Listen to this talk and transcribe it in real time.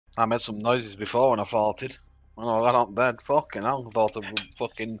I made some noises before when I farted. When I got on bed, fucking hell, I thought of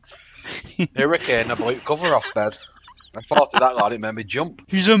fucking hurricane, I blew the cover off bed. I farted that loud, it made me jump.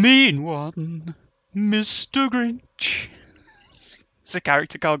 He's a mean one, Mr. Grinch. It's a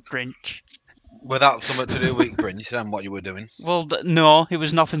character called Grinch. Without something to do with Grinch and what you were doing. Well, no, it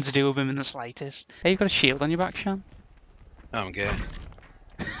was nothing to do with him in the slightest. Hey, you got a shield on your back, Sean? I'm gay.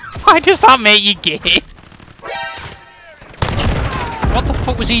 Why does that make you gay? What the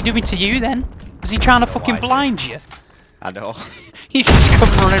fuck was he doing to you then? Was he trying to fucking blind you? I know. He's just come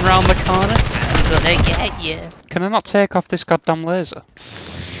running around the corner. I'm gonna get you. Can I not take off this goddamn laser?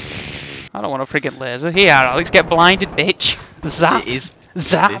 I don't want a friggin' laser. Here, Alex, get blinded, bitch. Zap. It is.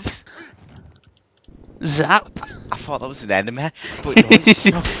 Zap. It is. Zap. I thought that was an enemy, but no, it's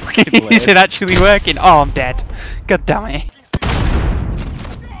not fucking Is it actually working? Oh, I'm dead. God damn it.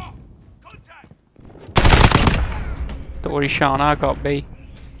 Don't worry, Sean, I got B.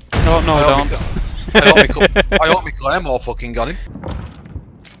 No, don't. I hope my Claymore fucking got him.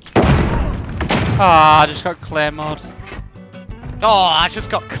 Ah, I just got Claymored. Oh, I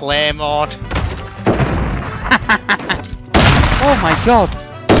just got Claymored. Oh my god.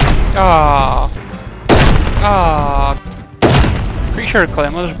 Ah. Ah. Pretty sure a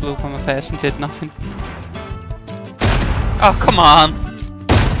Claymore just blew up on my face and did nothing. Oh, come on.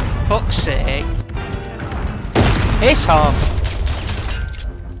 Fuck's sake. It's home.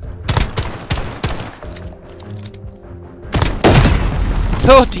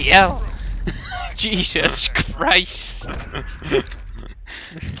 Bloody hell. Jesus Christ.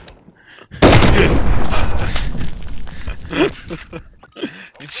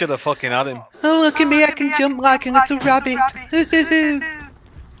 You should have fucking had him. Oh, look at me, I can jump like a little rabbit.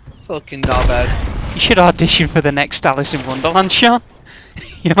 Fucking knobhead. You should audition for the next Alice in Wonderland, Sean.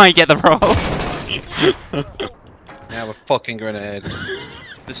 You might get the role. Yeah, with fucking grenade.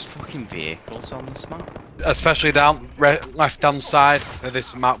 There's fucking vehicles on this map. Especially down left hand side of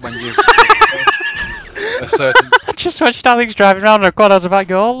this map when you a certain. I just watched Alex driving around on a quad. I was about to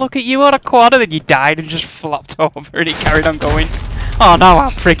go, oh, look at you on a quad, and then you died and just flopped over and he carried on going. Oh no,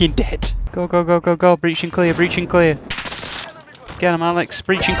 I'm freaking dead. Go, go, go, go, go. Breach and clear, breach and clear. Get him, Alex.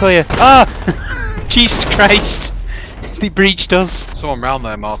 Breach and clear. Ah! Jesus Christ. They breached us. Someone round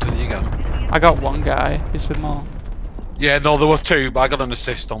there, Martin, you got him. I got one guy. Is there more? Yeah, no, there were two, but I got an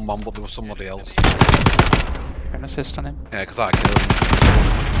assist on one, but there was somebody else. Got an assist on him. Yeah, because I killed him.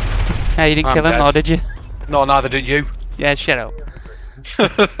 Yeah, you didn't I'm kill him, dead. or did you? No, neither did you. Yeah, shut up.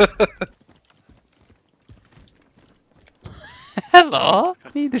 Hello?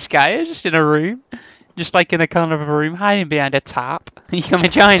 Me, this guy is just in a room. Just like in a corner of a room, hiding behind a tarp. You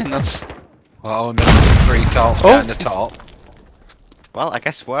coming joining us? Well, I'm in 3 tarps behind the top. Well, I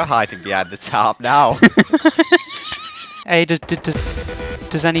guess we're hiding behind the tarp now. Hey,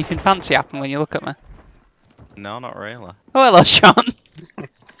 does anything fancy happen when you look at me? No, not really. Oh, hello, Sean.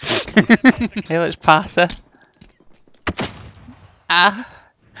 Hey, let's party. Ah.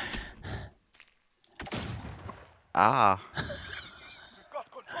 Ah.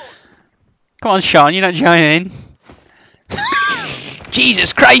 Come on, Sean, you're not joining.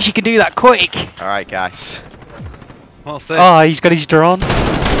 Jesus Christ, you can do that quick. Alright, guys. What's this? Oh, he's got his drone.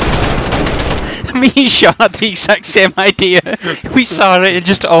 Me and Sean had the exact same idea. We saw it and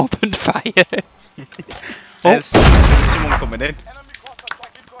just opened fire. There's someone coming in.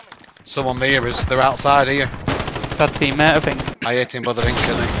 Someone near us, they're outside here. It's our teammate, I think. I hit him, but they didn't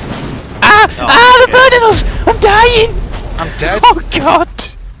kill him. They're burning us! I'm dying! I'm dead. Oh god!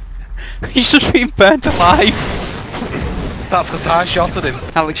 He's just been burnt alive. That's because I shot at him.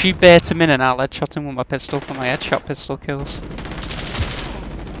 Alex, you bait him in and I'll headshot him with my pistol for my headshot pistol kills.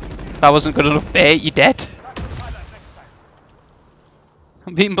 That wasn't good enough bait, you're dead.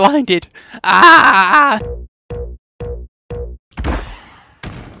 I'm being blinded. Ah!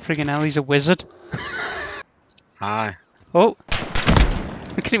 Friggin' hell, he's a wizard. Hi. Oh!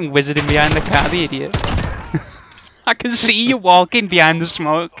 Look at him wizarding behind the car, the idiot. I can see you walking behind the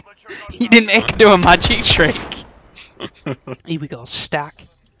smoke. You didn't do a magic trick. Here we go, stack.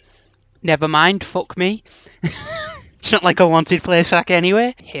 Never mind, fuck me. It's not like a wanted play sack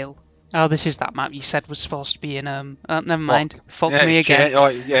anyway. Hill. Oh, this is that map you said was supposed to be in, never mind. Fuck Yeah, me again. Oh,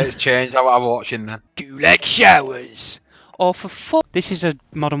 yeah, it's changed. I'm watching then. Gulag showers. Oh, for fuck. This is a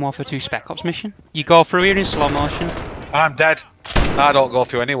Modern Warfare 2 Spec Ops mission. You go through here in slow motion. I'm dead. I don't go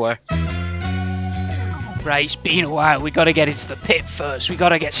through anywhere. Right, it's been a while. We gotta get into the pit first. We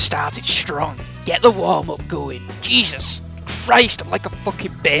gotta get started strong. Get the warm up going. Jesus Christ, I'm like a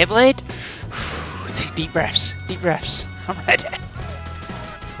fucking Beyblade. Deep breaths, deep breaths. I'm ready.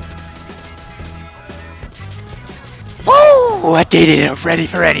 Woo! Oh, I did it. I'm ready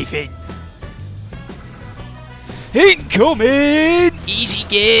for anything. Incoming! Easy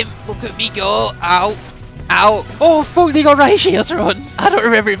game. Look at me go. Ow. Ow. Oh, fuck, they got right shields run. I don't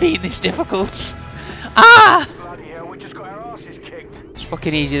remember it being this difficult. Ah! It's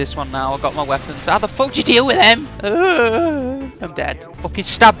fucking easy this one now. I got my weapons. How the fuck do you deal with them? I'm dead. Fucking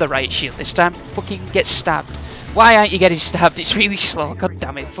stab the right shield this time. Fucking get stabbed. Why aren't you getting stabbed? It's really slow. God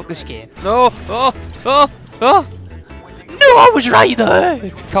damn it. Fuck this game. No. Oh. Oh. Oh. No, I was right there.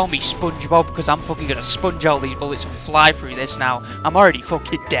 Call me SpongeBob because I'm fucking gonna sponge all these bullets and fly through this now. I'm already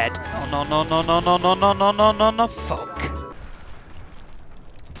fucking dead. Oh no no no no no no no no no no no. Fuck.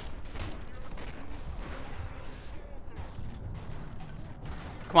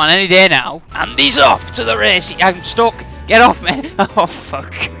 Come on, any day now. And he's off to the race. I'm stuck. Get off me. Oh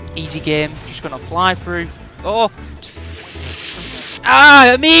fuck. Easy game. Just gonna fly through. Oh.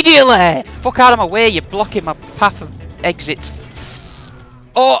 Ah, immediately. Fuck out of my way. You're blocking my path of exit.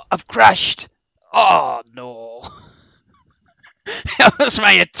 Oh, I've crashed. Oh no. That was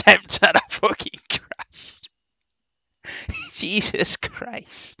my attempt at a fucking crash. Jesus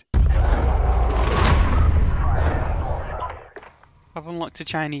Christ. I've unlocked a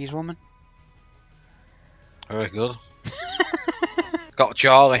Chinese woman. Very good. Got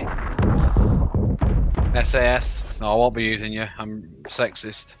Charlie. SAS. No, I won't be using you. I'm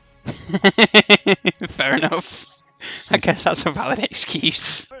sexist. Fair enough. I guess that's a valid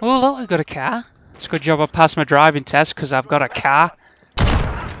excuse. Oh look, we've got a car. It's a good job I passed my driving test because I've got a car.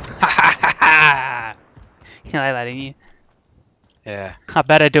 You like that, didn't you? Yeah. I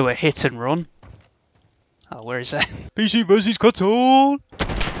better do a hit and run. Oh, where is it? PC versus console!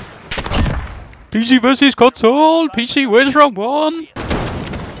 PC versus console! PC wins round 1!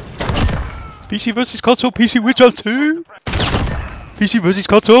 PC versus console, PC wins round 2! PC versus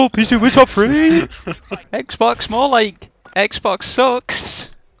console, PC wins round 3! Xbox more like Xbox sucks!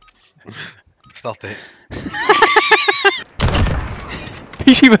 Stop it.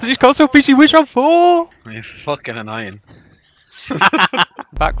 PC versus console, PC wins round 4! You're fucking annoying.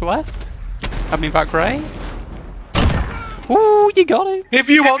 Back left? I mean back right? Ooh, you got it! If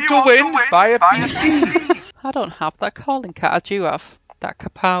you want to win, buy a PC! I don't have that calling card, do you have? That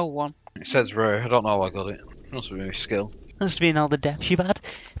kapow one. It says rare, I don't know how I got it. Must be my skill. Must have been all the deaths you've had.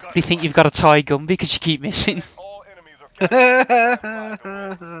 They think you've got a toy gun because you keep missing.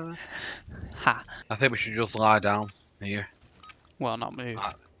 I Ha. think we should just lie down here. Well, not move.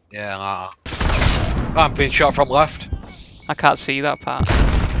 Yeah, I'm being shot from left. I can't see that part.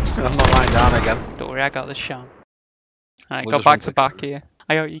 I'm not lying down again. Don't worry, I got this shot. Alright, We'll go just back run to quick. back here.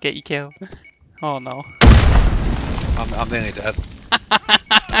 I hope you get your kill. Oh no. I'm nearly dead.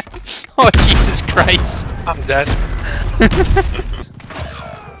 Oh Jesus Christ. I'm dead.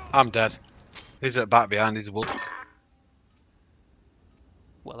 I'm dead. He's at back behind his wood.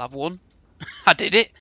 Well, I've won. I did it.